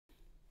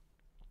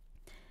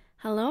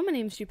Hello, my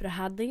name is Jupiter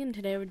Hadley, and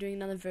today we're doing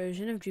another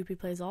version of Jupi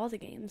Plays All the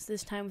Games,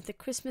 this time with the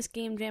Christmas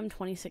Game Jam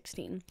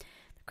 2016.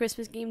 The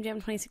Christmas Game Jam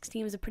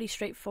 2016 was a pretty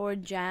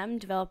straightforward jam.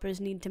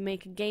 Developers need to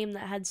make a game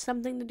that had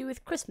something to do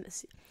with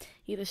Christmas,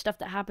 either stuff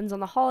that happens on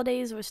the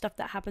holidays or stuff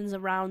that happens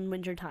around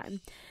winter time.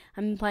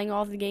 I'm playing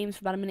all of the games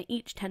for about a minute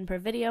each, 10 per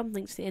video.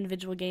 Links to the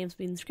individual games will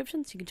be in the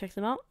description, so you can check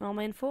them out, and all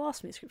my info will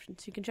also be in the description,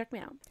 so you can check me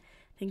out.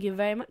 Thank you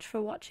very much for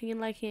watching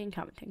and liking and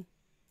commenting.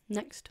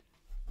 Next.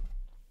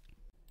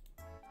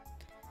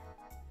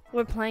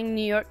 We're playing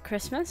New York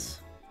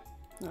Christmas.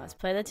 Let's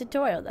play the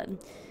tutorial then.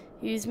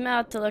 Use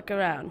mouth to look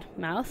around.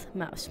 Mouth,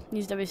 mouse.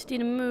 Use WSD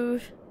to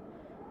move.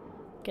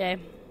 Okay.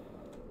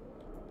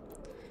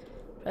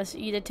 Press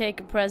E to take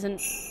a present.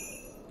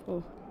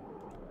 Oh.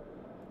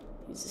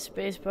 Use the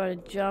space bar to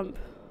jump.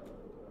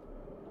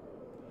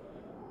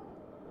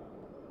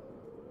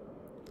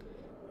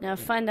 Now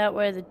find out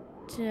where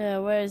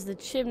is the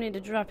chimney to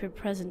drop your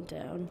present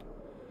down.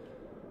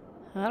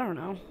 I don't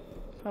know.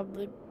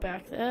 Probably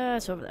back there.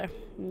 It's over there.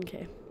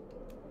 Okay.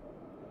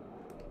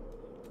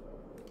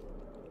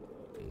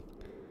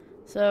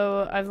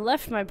 So I've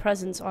left my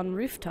presents on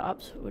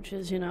rooftops, which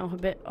is, a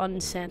bit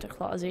un-Santa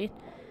Clausy.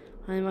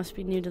 I must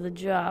be new to the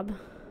job.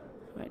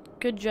 Right,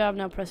 good job.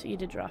 Now press E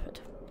to drop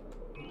it.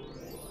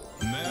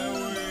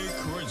 Merry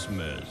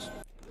Christmas.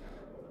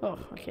 Oh,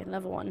 okay,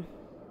 level 1.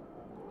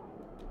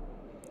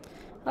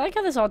 I like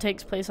how this all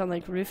takes place on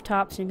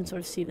rooftops, and you can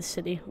sort of see the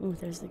city. Ooh,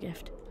 there's the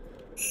gift.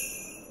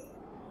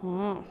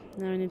 Oh,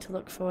 now we need to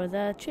look for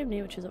the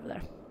chimney, which is over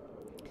there.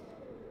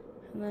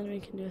 And then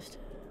we can just...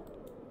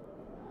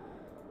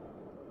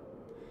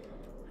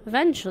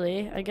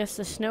 Eventually, I guess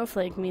the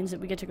snowflake means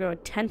that we get to grow a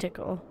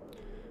tentacle,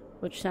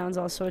 which sounds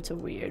all sorts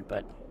of weird,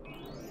 but...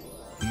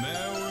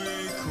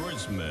 Merry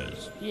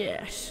Christmas.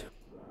 Yes.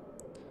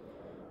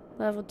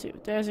 Level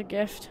 2. There's a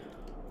gift.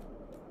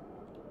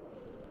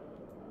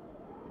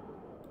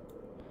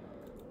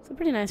 It's a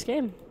pretty nice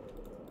game.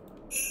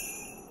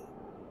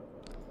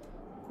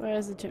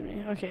 Where's the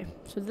chimney? Okay,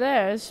 so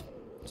there's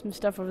some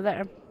stuff over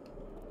there.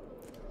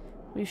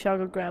 We shall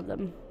go grab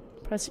them.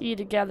 Press E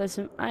to gather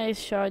some ice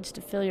shards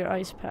to fill your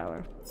ice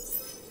power.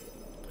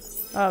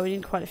 Oh, we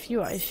need quite a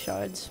few ice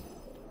shards.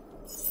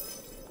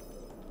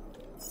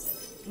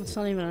 That's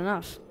not even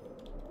enough.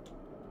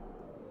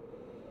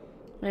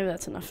 Maybe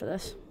that's enough for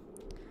this.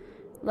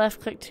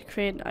 Left click to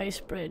create an ice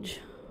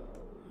bridge.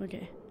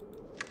 Okay.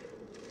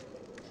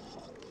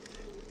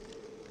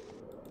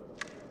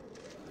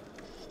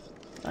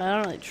 I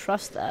don't really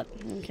trust that.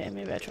 Okay,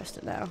 maybe I trust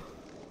it now.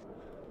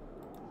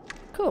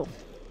 Cool.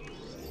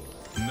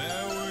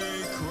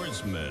 Merry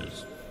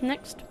Christmas.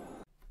 Next.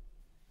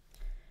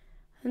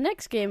 The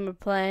next game we're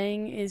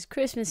playing is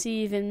Christmas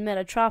Eve in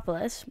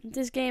Metropolis.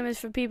 This game is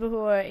for people who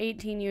are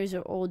 18 years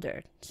or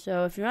older.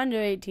 So if you're under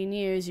 18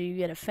 years or you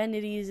get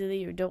offended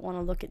easily or don't want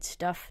to look at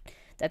stuff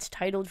that's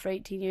titled for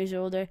 18 years or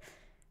older,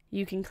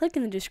 you can click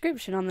in the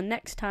description on the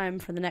next time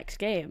for the next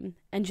game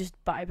and just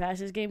bypass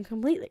this game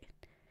completely.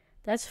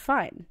 That's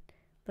fine,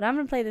 but I'm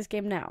going to play this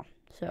game now,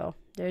 so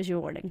there's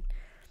your warning.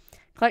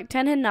 Collect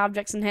 10 hidden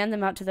objects and hand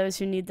them out to those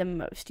who need them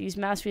most. Use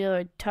mouse wheel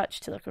or touch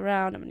to look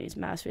around. I'm going to use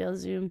mouse wheel,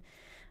 zoom.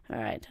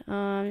 Alright,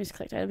 just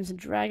collect items and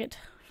drag it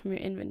from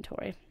your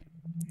inventory.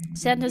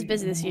 Santa's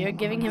busy this year,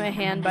 giving him a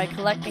hand by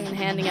collecting and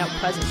handing out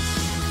presents.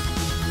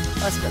 Oh,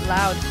 that's a bit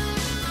loud.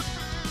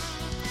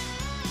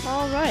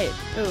 Alright.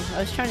 Ooh, I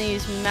was trying to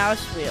use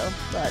mouse wheel,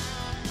 but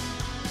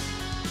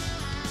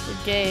the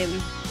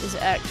game is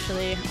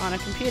actually on a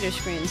computer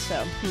screen,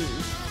 so,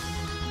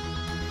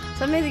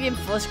 So I made the game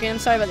full screen. I'm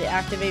sorry about the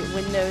activate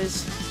Windows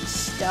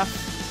stuff.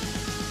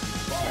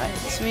 Right,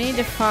 so we need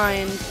to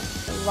find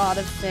a lot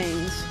of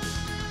things.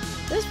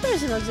 This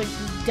person looks like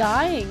she's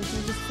dying.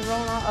 She's just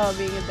thrown off. Oh,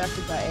 being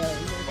abducted by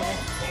aliens, okay.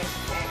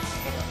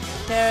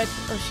 Carrot.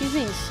 Oh, she's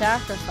being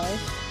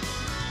sacrificed.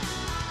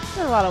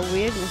 There's a lot of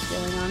weirdness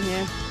going on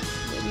here.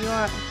 What do you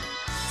want?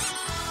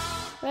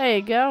 There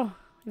you go.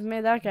 You've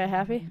made that guy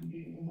happy.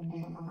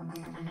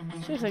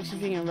 She looks like she's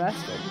being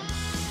arrested.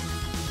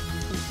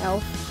 An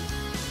elf.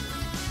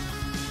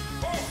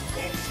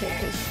 Take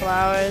his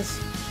flowers.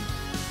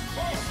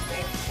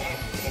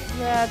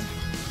 Dad.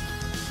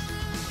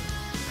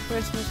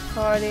 Christmas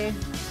party.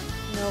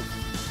 Nope.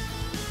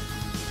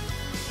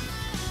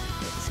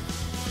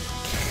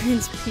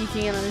 He's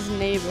peeking in on his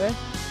neighbor.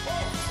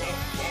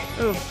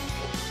 Ooh.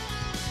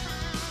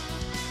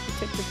 He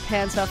took the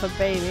pants off a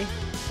baby.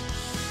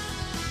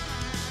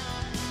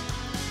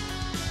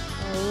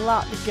 A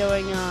lot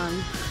going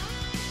on.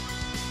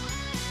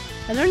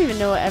 I don't even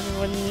know what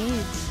everyone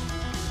needs.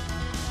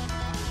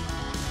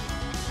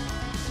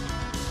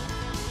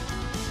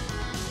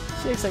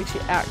 She looks like she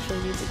actually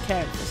needs a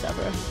carrot for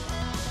supper.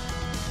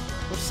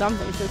 Or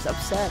something. She looks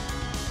upset.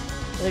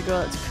 The girl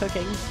that's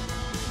cooking.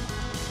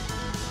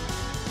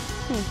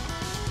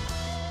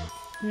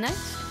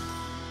 Next.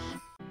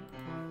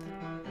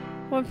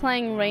 We're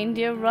playing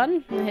Reindeer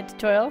Run in the hit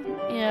tutorial.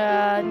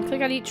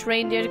 Click on each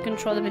reindeer to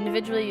control them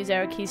individually. Use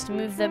arrow keys to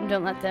move them.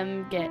 Don't let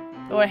them get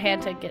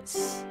Santa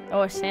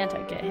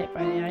get hit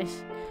by the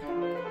ice.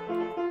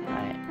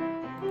 Alright.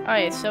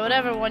 Alright, so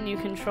whatever one you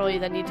control, you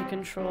then need to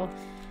control.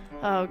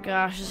 Oh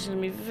gosh, this is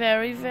gonna be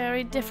very,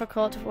 very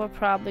difficult. We're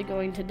probably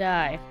going to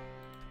die.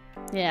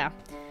 Yeah.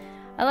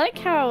 I like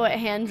how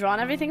hand-drawn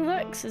everything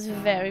looks. It's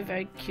very,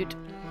 very cute.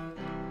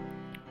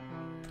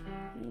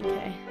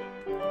 Okay.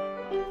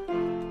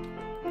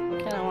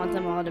 Kinda want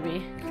them all to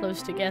be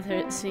close together,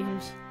 it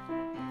seems.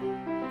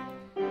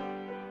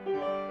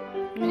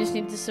 We just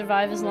need to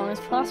survive as long as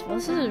possible.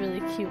 This is a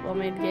really cute,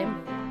 well-made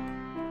game.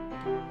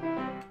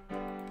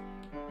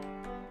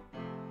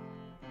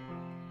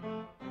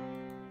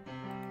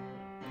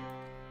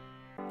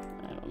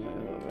 I'll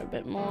move over a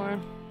bit more.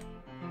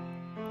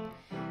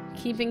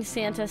 Keeping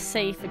Santa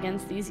safe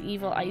against these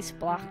evil ice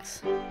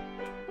blocks.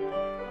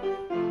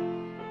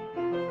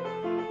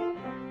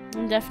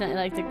 And definitely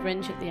like the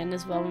Grinch at the end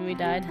as well when we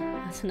died.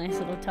 That's a nice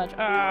little touch.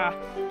 Ah!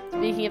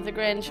 Speaking of the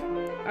Grinch.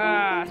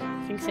 Ah!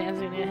 I think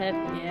Santa's gonna get hit.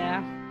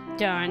 Yeah.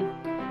 Darn.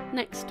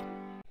 Next.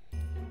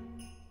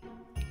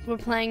 We're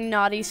playing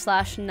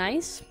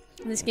Naughty/Nice.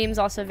 This game is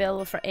also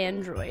available for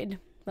Android,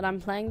 but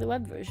I'm playing the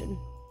web version.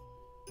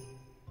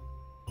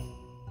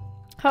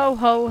 Ho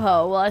ho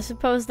ho, well I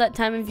suppose that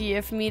time of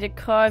year for me to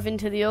carve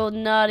into the old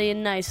naughty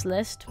and nice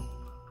list.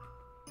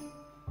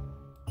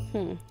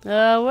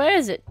 Where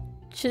is it?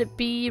 Should it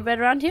be right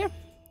around here?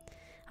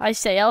 I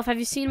say, Elf, have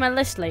you seen my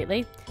list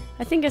lately?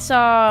 I think I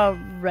saw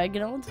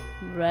Reginald.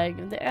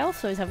 The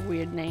elves always have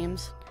weird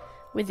names.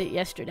 With it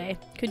yesterday.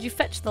 Could you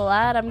fetch the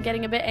lad? I'm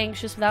getting a bit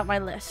anxious without my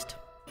list.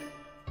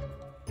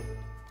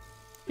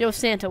 Yo,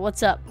 Santa,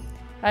 what's up?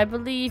 I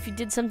believe you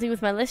did something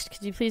with my list.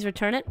 Could you please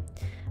return it?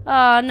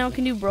 No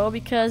can do, bro,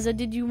 because I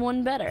did you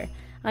one better.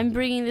 I'm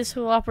bringing this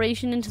whole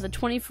operation into the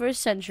 21st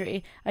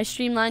century. I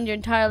streamlined your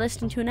entire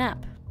list into an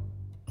app.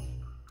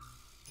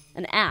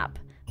 An app?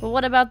 But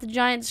what about the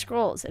giant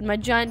scrolls and my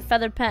giant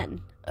feather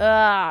pen?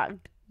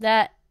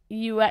 That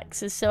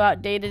UX is so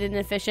outdated and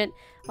inefficient.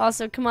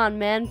 Also, come on,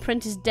 man,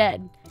 print is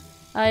dead.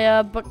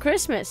 But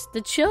Christmas,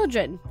 the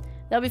children.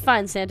 That'll be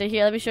fine, Santa.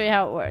 Here, let me show you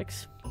how it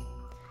works.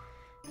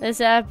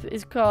 This app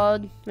is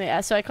called,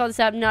 so I call this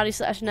app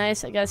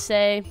Naughty/Nice. I gotta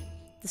say,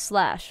 the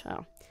slash.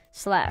 Oh,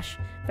 slash.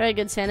 Very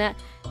good, Santa.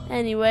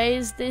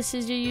 Anyways, this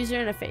is your user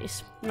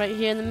interface. Right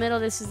here in the middle,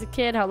 this is the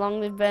kid, how long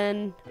they've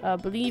been a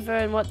believer,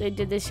 and what they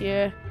did this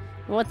year,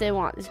 and what they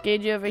want. This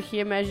gauge over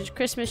here measures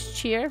Christmas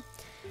cheer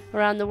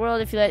around the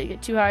world. If you let it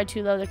get too high or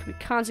too low, there could be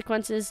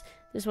consequences.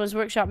 This one's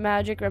Workshop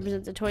Magic,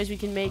 represents the toys we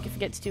can make. If it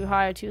gets too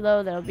high or too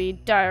low, there'll be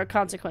dire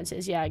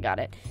consequences. Yeah, I got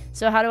it.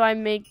 So how do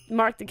I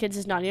mark the kids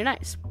as naughty or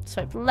nice?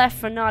 Swipe left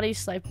for naughty,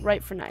 swipe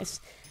right for nice.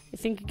 I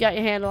think you got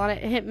your handle on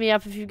it. Hit me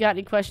up if you've got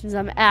any questions.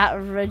 I'm at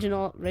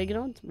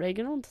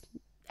Reginald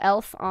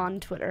Elf on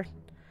Twitter.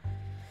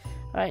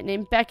 Alright,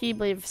 named Becky,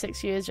 believe for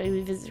 6 years,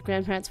 regularly visits her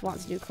grandparents,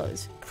 wants new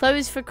clothes.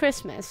 Clothes for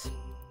Christmas.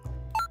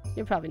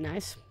 You're probably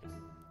nice.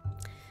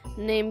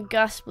 Named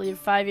Gus, believe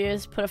 5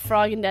 years, put a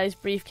frog in daddy's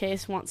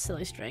briefcase, wants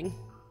silly string.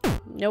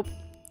 Nope.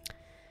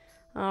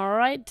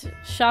 Alright,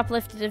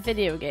 shoplifted a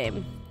video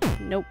game.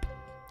 Nope.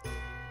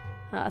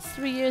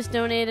 3 years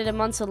donated a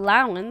month's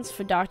allowance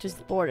for Doctors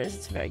With Borders.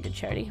 It's a very good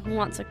charity. Who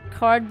wants a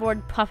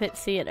cardboard puppet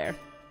theater?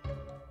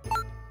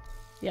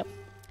 Yep.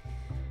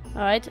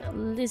 Alright,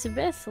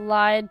 Elizabeth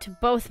lied to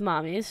both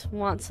mommies.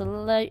 Wants a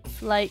like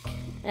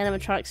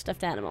animatronic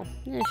stuffed animal.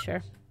 Yeah,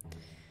 sure.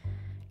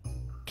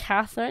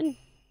 Catherine,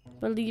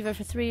 believer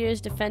for 3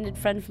 years, defended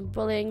friend from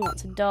bullying,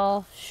 wants a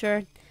doll.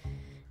 Sure.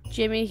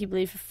 Jimmy, he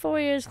believed for 4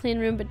 years, clean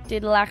room, but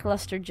did a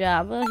lackluster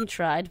job. Well, he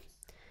tried.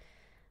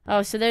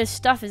 Oh, so there's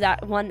stuff is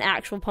that one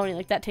actual pony.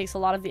 Like, that takes a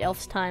lot of the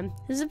elf's time.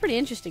 This is a pretty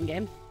interesting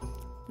game.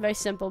 Very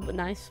simple, but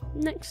nice.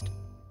 Next.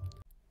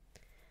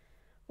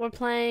 We're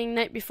playing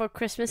Night Before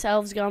Christmas,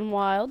 Elves Gone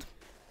Wild.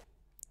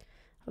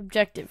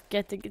 Objective,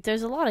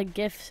 there's a lot of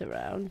gifts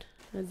around.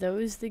 Are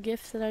those the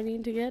gifts that I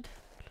need to get?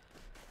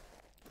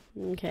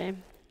 Okay.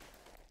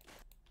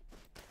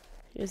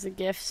 Here's the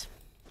gifts.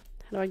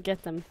 How do I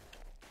get them?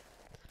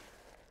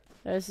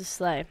 There's the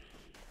sleigh.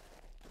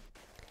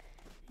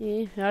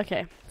 Yeah,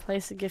 okay.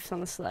 Place the gifts on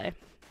the sleigh.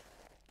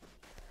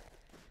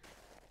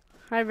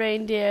 Hi,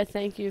 reindeer.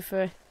 Thank you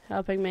for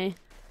helping me.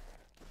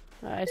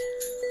 Alright.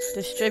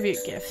 Distribute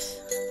gifts.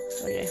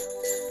 Okay.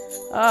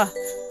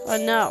 Oh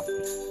no.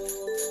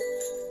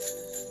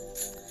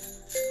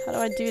 How do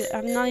I do that?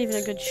 I'm not even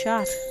a good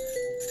shot.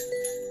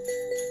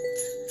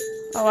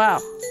 Oh wow.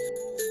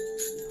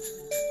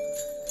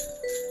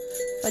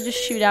 If I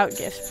just shoot out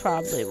gifts,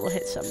 probably we'll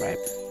hit some, right?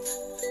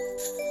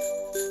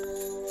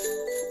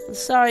 I'm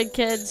sorry,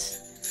 kids.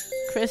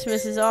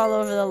 Christmas is all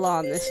over the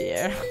lawn this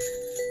year.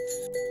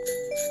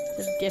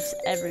 There's gifts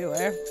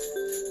everywhere.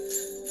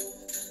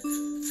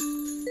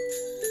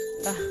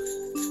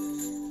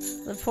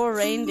 The poor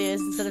reindeers,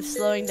 instead of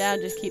slowing down,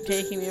 just keep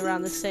taking me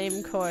around the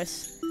same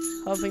course,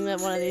 hoping that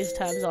one of these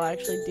times I'll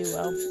actually do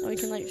well. Oh, we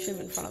can, like, shoot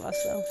them in front of us,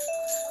 though.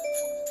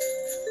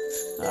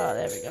 Oh,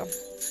 there we go.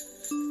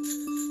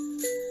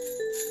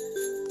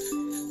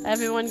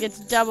 Everyone gets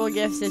double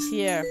gifts this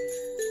year.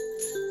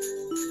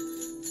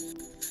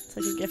 It's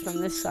like a gift on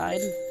this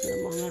side in a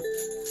moment.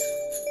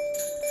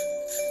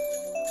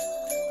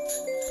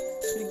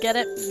 A get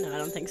it? No, I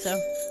don't think so.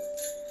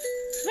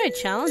 It's very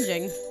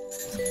challenging.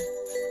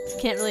 You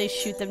can't really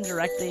shoot them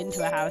directly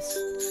into a house.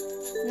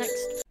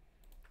 Next.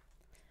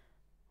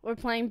 We're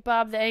playing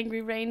Bob the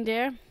Angry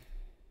Reindeer.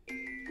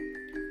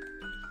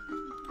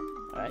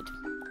 Alright.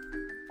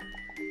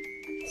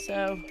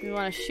 So, we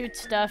want to shoot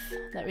stuff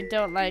that we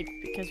don't like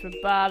because we're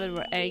Bob and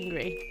we're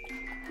angry.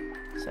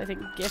 So I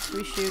think gifts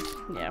we shoot.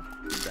 Yeah,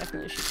 we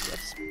definitely shoot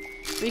gifts.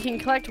 We can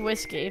collect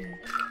whiskey.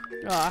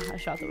 Oh, I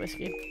shot the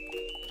whiskey.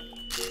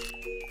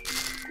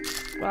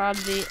 Bob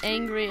the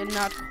angry and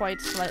not quite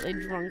slightly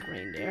drunk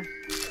reindeer.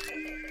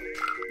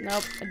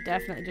 Nope, I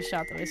definitely just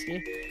shot the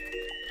whiskey.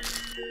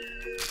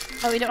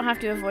 Oh, we don't have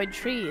to avoid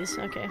trees.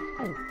 Okay.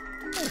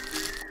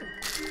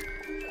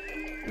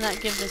 And that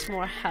gives us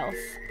more health.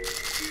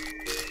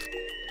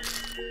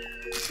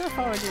 So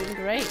far we're doing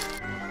great.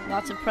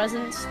 Lots of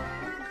presents.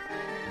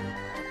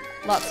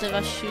 Lots of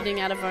us shooting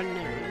out of our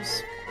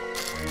nose.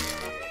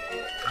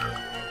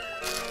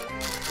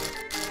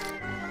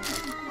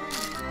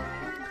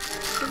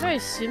 It's a very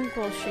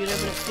simple shooter,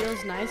 but it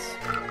feels nice.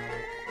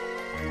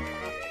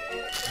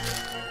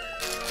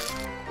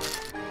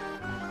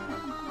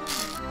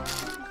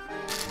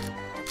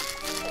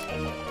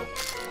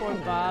 Poor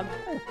Bob.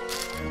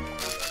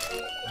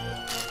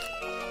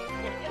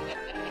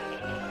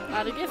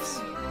 Out of gifts.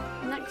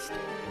 Next.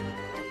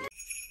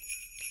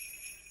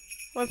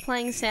 We're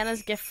playing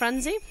Santa's Gift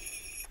Frenzy.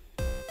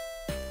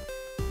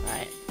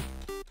 Alright.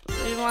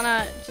 So we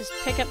wanna just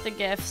pick up the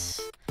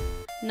gifts,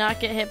 not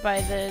get hit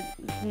by the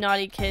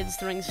naughty kids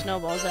throwing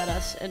snowballs at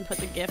us, and put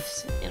the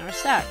gifts in our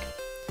sack.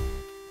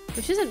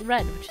 Which isn't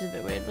red, which is a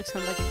bit weird. It looks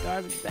kind of like a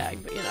garbage bag,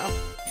 but you know,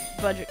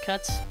 budget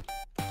cuts.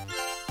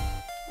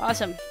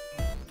 Awesome.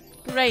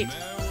 Great.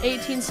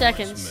 18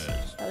 seconds.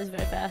 That was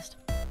very fast.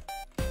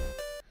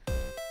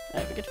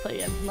 Alright, we get to play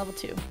again. Level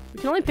 2. We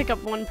can only pick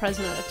up one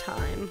present at a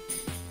time.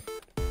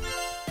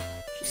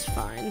 Which is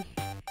fine.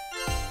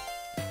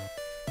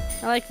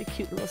 I like the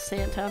cute little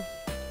Santa.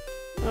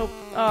 Oh,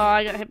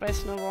 I got hit by a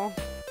snowball.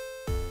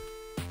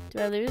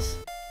 Did I lose?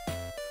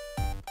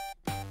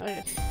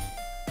 Okay.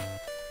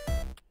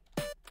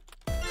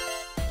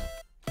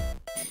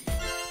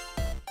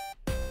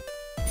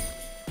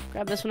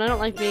 Grab this one. I don't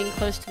like being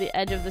close to the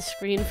edge of the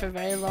screen for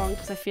very long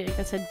because I feel like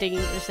that's a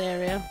dangerous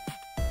area.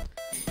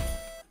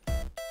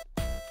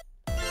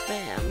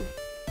 Bam.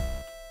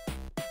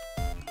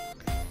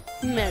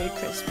 Merry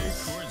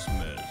Christmas.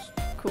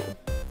 Cool.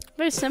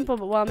 Very simple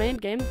but well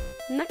made game.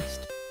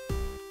 Next.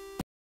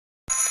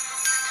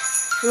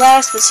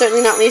 Last but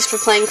certainly not least, we're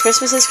playing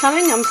Christmas is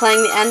Coming. I'm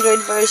playing the Android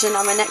version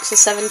on my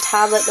Nexus 7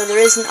 tablet, though there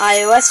is an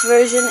iOS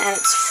version and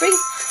it's free.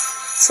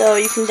 So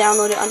you can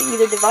download it on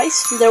either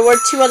device. There were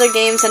 2 other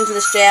games into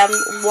this jam.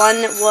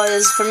 One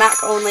was for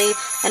Mac only,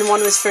 and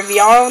one was for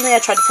VR only. I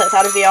tried to play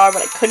without a VR,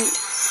 but I couldn't.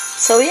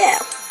 So yeah,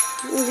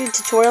 we'll do a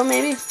tutorial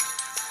maybe.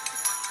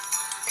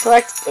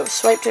 Collect,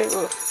 swipe to,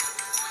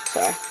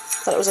 sorry,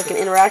 thought it was like an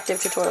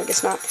interactive tutorial, I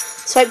guess not.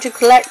 Swipe to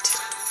collect.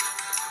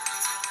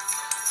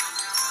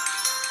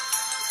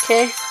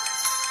 Okay.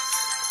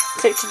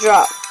 Click to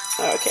drop.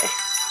 Oh, okay.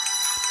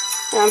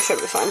 Yeah, I'm sure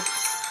it'll be fine.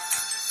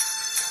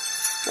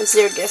 That's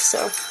 0 gifts,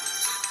 so.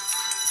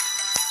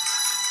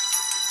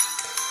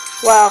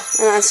 Wow,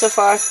 and so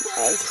far,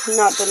 I've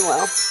not done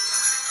well.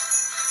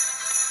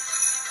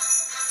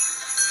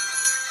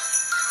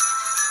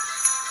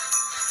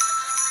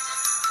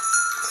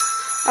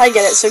 I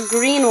get it, so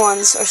green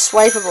ones are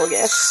swipeable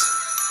gifts.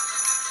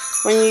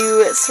 When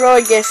you throw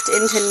a gift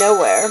into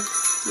nowhere,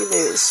 you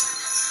lose.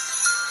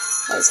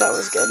 That's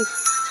always good.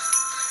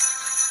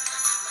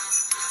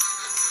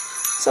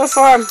 So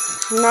far, I'm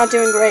not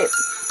doing great.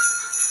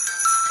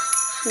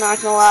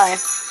 Not gonna lie.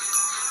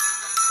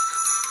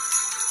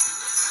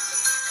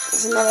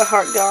 There's another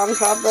heart gone,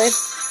 probably.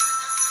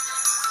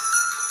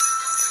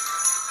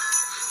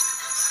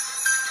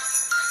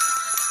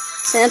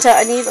 Santa,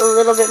 I need a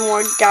little bit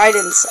more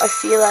guidance. I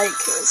feel like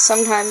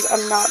sometimes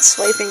I'm not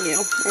swiping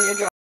you, and you're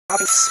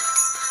dropping.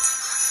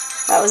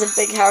 That was a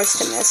big house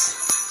to miss.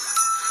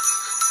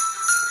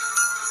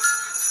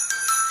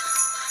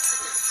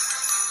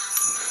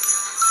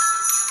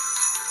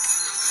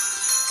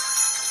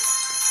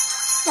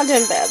 Not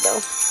doing bad,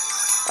 though.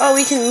 Oh,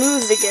 we can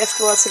move the gift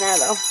while it's in air,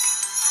 though.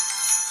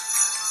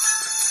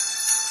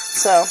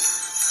 So,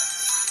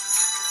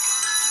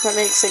 that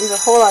makes things a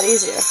whole lot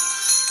easier.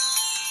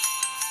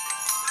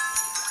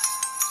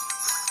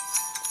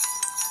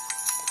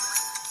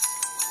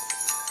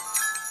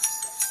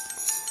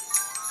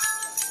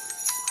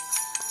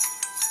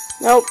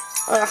 Nope.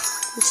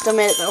 We still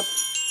made it, though.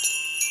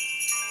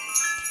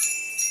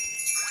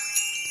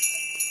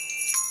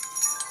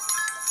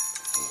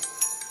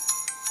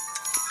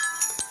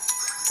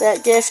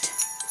 That gift.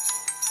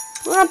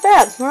 We're not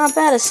bad. We're not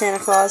bad as Santa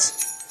Claus.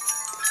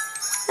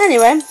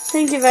 Anyway,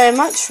 thank you very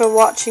much for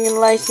watching and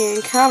liking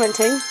and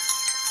commenting.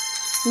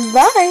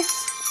 Bye!